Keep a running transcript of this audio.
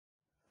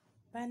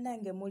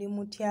Bannange muli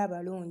mutya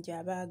abalungi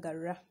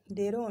abaagalwa.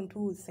 Leero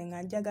ntuuse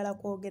nga njagala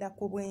kwogera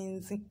ku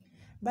bwenzi.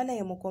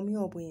 Banaye mukomye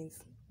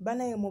obwenzi.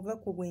 Banaye muve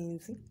ku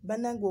bwenzi.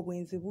 Bannange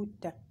obwenzi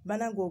butta.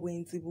 Bannange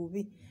obwenzi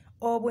bubi.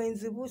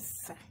 Obwenzi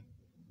bussa.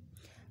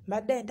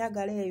 Mbadde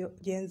ntagala eyo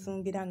gye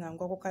nzungira nga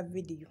ngwa ku ka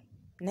vidiyo.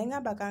 Ne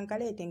ngamba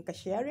kankaleete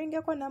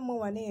nkasharingeko nammwe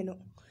wano eno.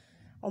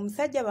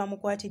 Omusajja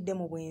bamukwatidde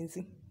mu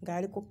bwenzi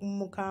ng'ali ku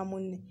muka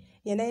munne.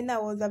 Yena yena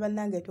awooza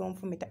bannange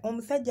tonfumita.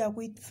 Omusajja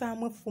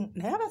akuyisaamu effumu.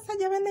 Naye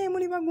abasajja bannaye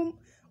muli bagumu.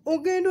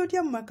 Ogenda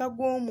otya mu maka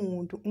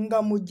g'omuntu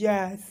nga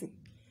mujaasi.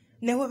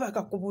 Ne we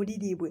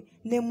bakakubuliribwe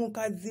ne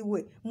mukazi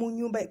we mu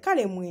nnyumba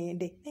kale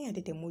mwende naye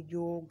ate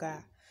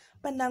temujooga.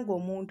 Bannange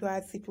omuntu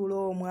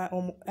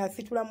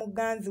asitula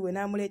muganzi we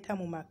n'amuleeta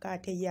mu maka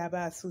ate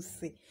yaba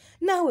asusse.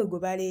 Naawe gwe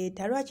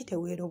baleeta lwaki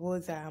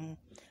teweerobozaamu?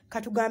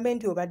 Katugambe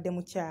nti obadde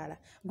mukyala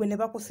gwe ne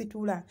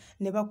bakusitula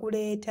ne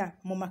bakuleeta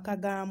mu maka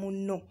ga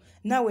munno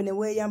naawe ne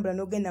weeyambula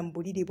n'ogenda mu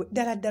buliribwe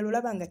ddala ddala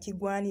olaba nga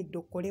kigwanidde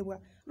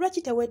okukolebwa.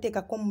 Lwaki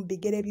teweeteekako mu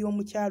bigere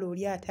by'omukyala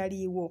oli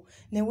ataliiwo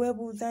ne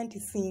weebuuza nti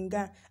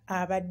singa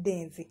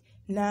abadde nze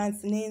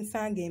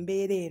n'ensanga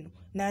embeera eno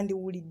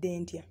nandiwulidde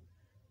ntya?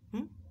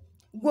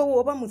 Gwe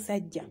oba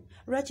musajja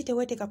lwaki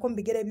teweeteekako mu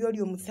bigere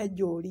by'oli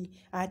omusajja oli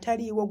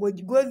ataliiwo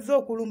gwezza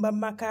okulumba mu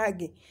maka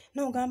ge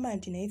n'ogamba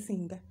nti naye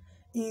singa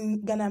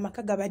gana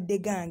amaka gabadde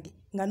gange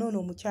nga noono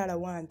omukyala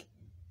wange.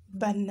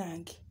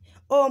 Bannange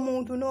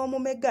omuntu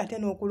n'omumega ate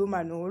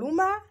n'okuluma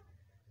n'oluma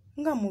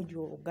nga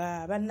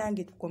mujooga.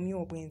 Bannange tukomye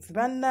obwenzi.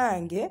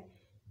 Bannange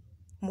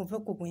muve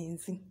ku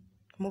bwenzi.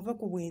 Muve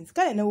ku bwenzi.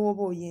 Kale ne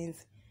wooba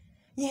oyenzi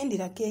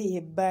yendirako eyo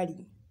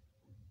ebbali.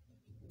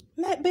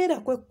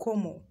 Beerako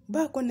ekkomo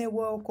baako ne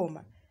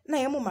bw'okoma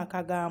naye mu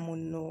maka ga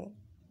munno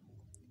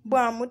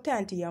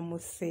bw'amutta nti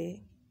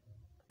yamusse.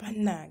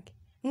 Bannange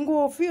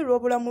ng'ofiirwa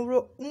obulamu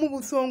mu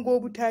busonga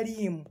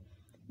obutaliimu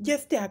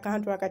just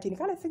akantu akatini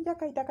kale sijja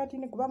kayita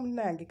katini kuba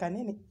munnange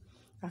kanene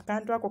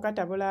akantu ako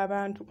katabula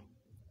abantu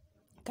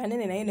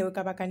kanene naye ne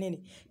kaba kanene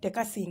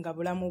tekasinga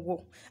bulamu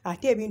bwo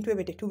ate ebintu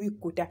ebyo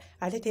tetubikkuta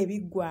ate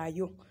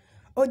tebiggwaayo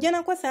ojja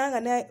nakosanga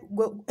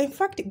in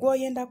fact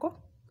gwoyendako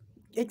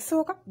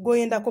ekisooka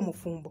gwoyendako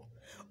mufumbo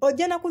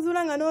ojja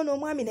nakuzuula nga noono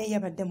omwami naye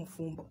yabadde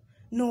mufumbo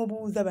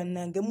n'obuuza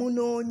bannange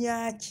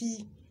munoonya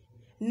ki?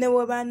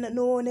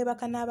 Nowone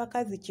bakana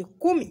abakazi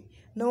 10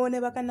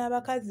 nowone bakana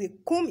abakazi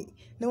 10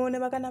 nowone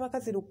bakana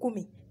abakazi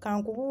 100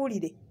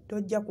 kankubuulire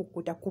tojja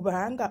kukkuta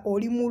kubanga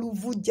oli mu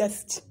luvu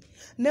just.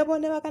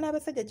 Nebone bakana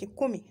abasajja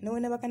 10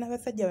 nowone bakana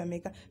abasajja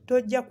bameka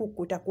tojja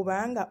kukkuta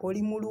kubanga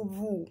oli mu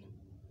luvu.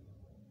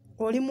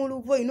 Oli mu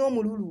luvu ino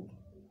omululu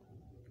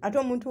ate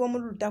omuntu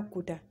w'omululu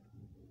takkuta.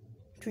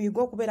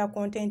 Tuyiga okubeera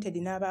contented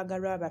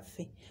n'abaagalwa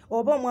baffe.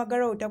 Oba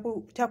omwagalwa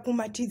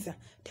takumatiza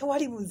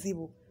tewali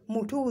buzibu.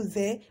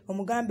 Mutuuze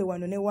omugambe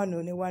wano ne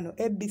wano ne wano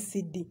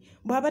ABCD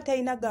bw'aba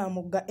talina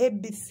gamuga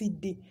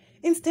ABCD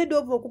instead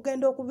of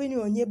okugenda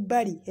okubinyonya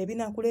ebbali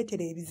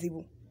ebinakuleetera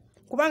ebizibu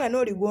kubanga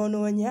n'oli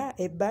gw'onoonya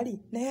ebbali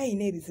naye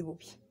ayina ebizibu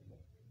bye.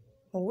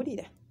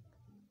 Owulira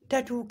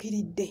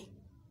tatuukiridde.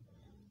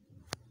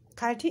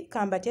 Kati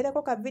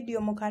kambateereko ka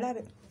vidiyo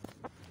mukalabe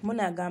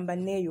munaagamba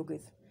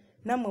neeyogeza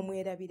nammwe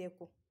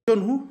mwerabireko.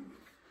 Who?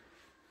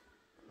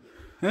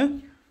 Eh?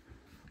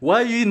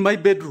 Why are you in my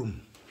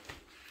bedroom?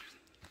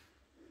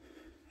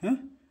 Huh?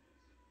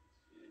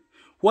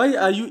 Why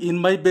are you in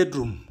my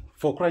bedroom,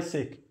 for Christ's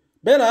sake?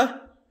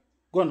 Bella,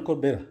 go and call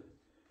Bella.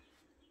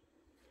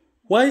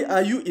 Why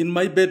are you in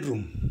my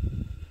bedroom?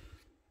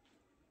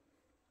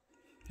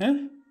 Huh?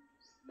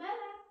 Bella.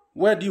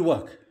 Where do you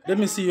work? Let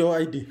me see your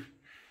ID.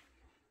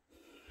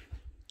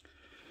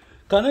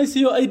 Can I see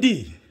your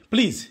ID,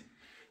 please?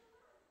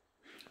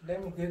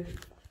 Let me get it.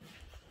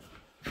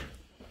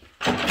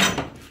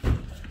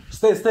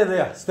 Stay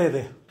there, stay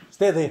there,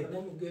 stay there.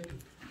 Let me get it.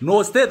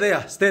 No, stay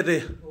there, stay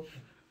there. Okay.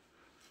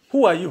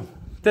 Who are you?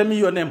 Tell me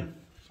your name.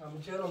 I'm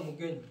Chero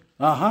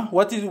Mugenyi.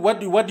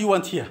 What do you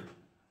want here?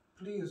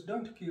 Please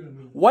don't kill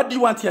me. What do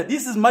you want here?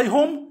 This is my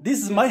home.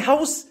 This is my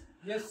house.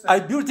 Yes, sir.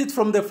 I built it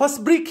from the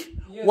first brick.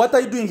 Yes. What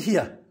are you doing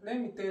here? Let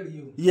me tell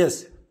you.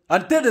 Yes.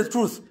 And tell the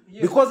truth.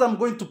 Yes. Because I'm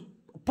going to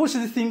push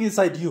this thing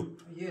inside you.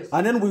 Yes.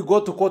 And then we go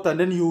to court and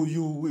then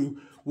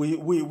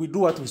we do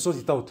what we sort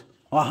it out.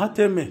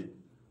 Tell me.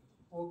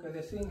 Okay,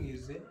 the thing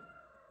is,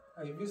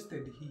 I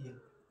visited here.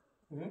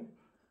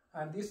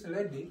 And this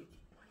lady.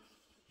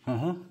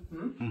 And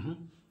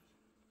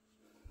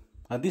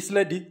this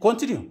lady,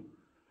 continue.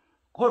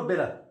 Call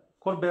Bella.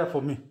 Call Bella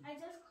for me. I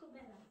just called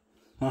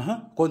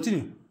Bella.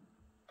 Continue.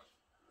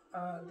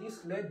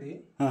 This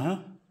lady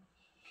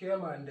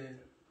came and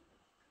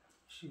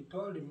she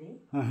told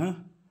me.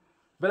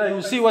 Bella,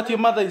 you see what your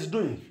mother is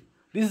doing?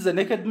 This is a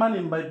naked man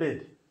in my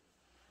bed.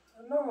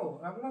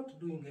 No, I'm not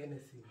doing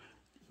anything.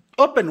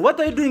 Open. What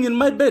are you doing in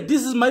my bed?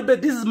 This is my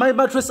bed. This is my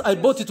mattress. I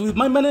bought it with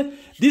my money.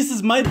 This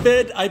is my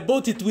bed. I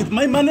bought it with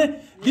my money.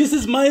 This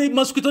is my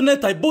mosquito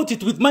net. I bought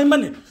it with my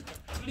money.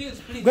 Please,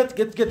 please.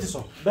 Get this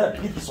one. Bella,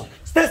 get this one.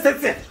 Stay.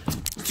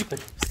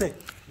 Stay.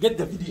 Get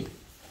the video.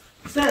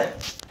 Sir,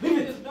 leave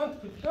it.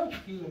 Please don't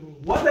kill me.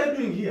 What are you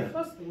doing here?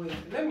 First wait,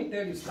 let me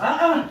tell you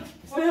something.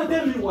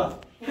 Tell me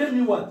what? Tell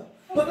me what?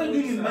 What are you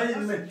doing in my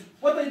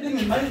what are you doing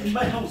in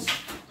my house?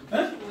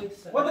 Eh? Wait,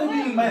 sir. What are you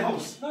doing in my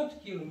house?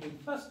 Don't kill me.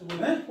 First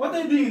wait. Eh? What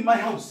are you doing in my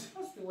house?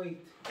 First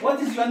wait. What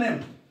is your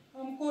name?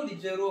 I'm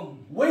called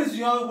Jerome. Where's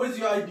your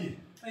ID?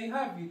 I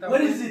have it.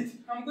 Where is it?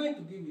 I'm going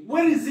to give it.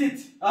 Where is it?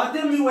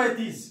 Tell me where it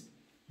is.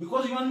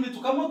 Because you want me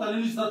to come out and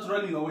then you start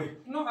running away.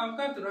 No, I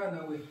can't run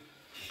away.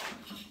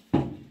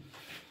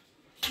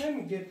 Let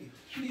me get it.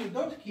 Please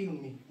don't kill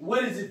me.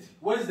 Where is it?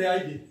 Where is the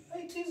ID?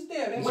 It is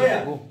there.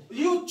 Where?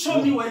 You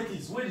show me where it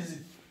is. Where is it?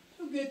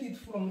 You get it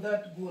from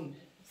that gun.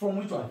 From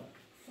which one?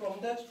 From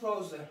that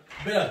trouser.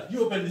 Bella,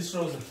 you open this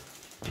trouser.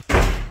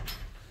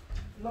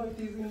 No, it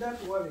is in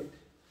that wallet.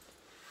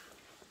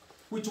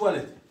 Which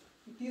wallet?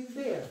 It is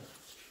there.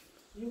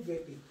 You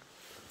get it.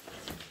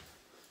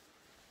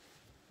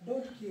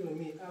 Don't kill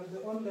me. I'm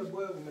the only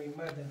boy of my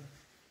mother.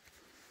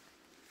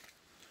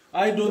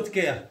 I don't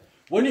care.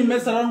 When you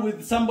mess around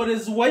with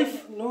somebody's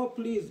wife, No,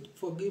 please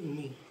forgive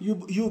me.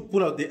 you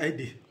pull out the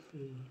ID.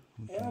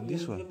 I have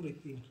This one.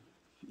 everything.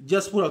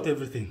 Just pull out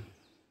everything.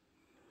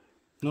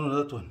 No,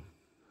 that one.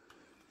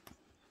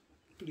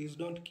 Please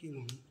don't kill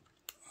me.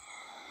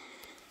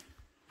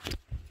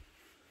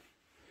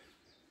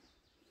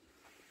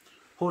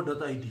 Hold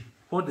that ID.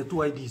 Hold the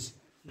two IDs.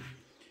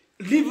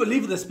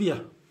 Leave the spear.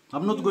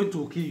 I'm not going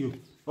to kill you.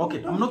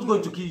 Okay, I'm not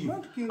going to kill you.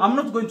 I'm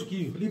not going to kill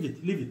you. Leave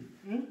it. Leave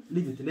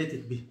it. Let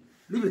it be.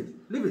 Leave it.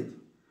 Leave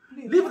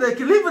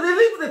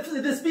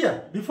the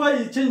spear. Before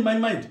I change my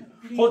mind,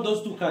 hold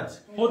those two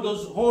cards. Hold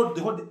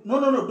the.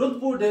 No. Don't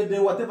put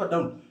the whatever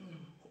down.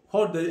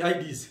 Hold the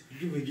IDs.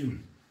 Give me.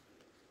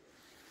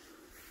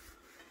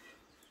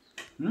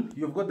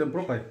 You've got them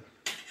properly.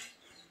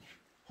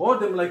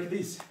 Hold them like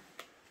this.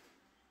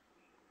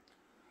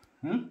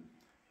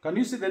 Can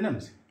you see the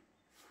names?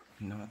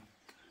 No.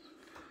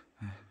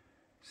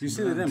 You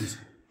see the names?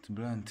 It's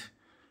blunt.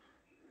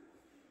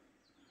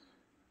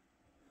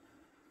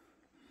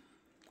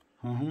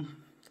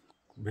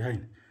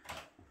 Behind.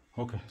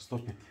 Okay,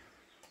 stop it.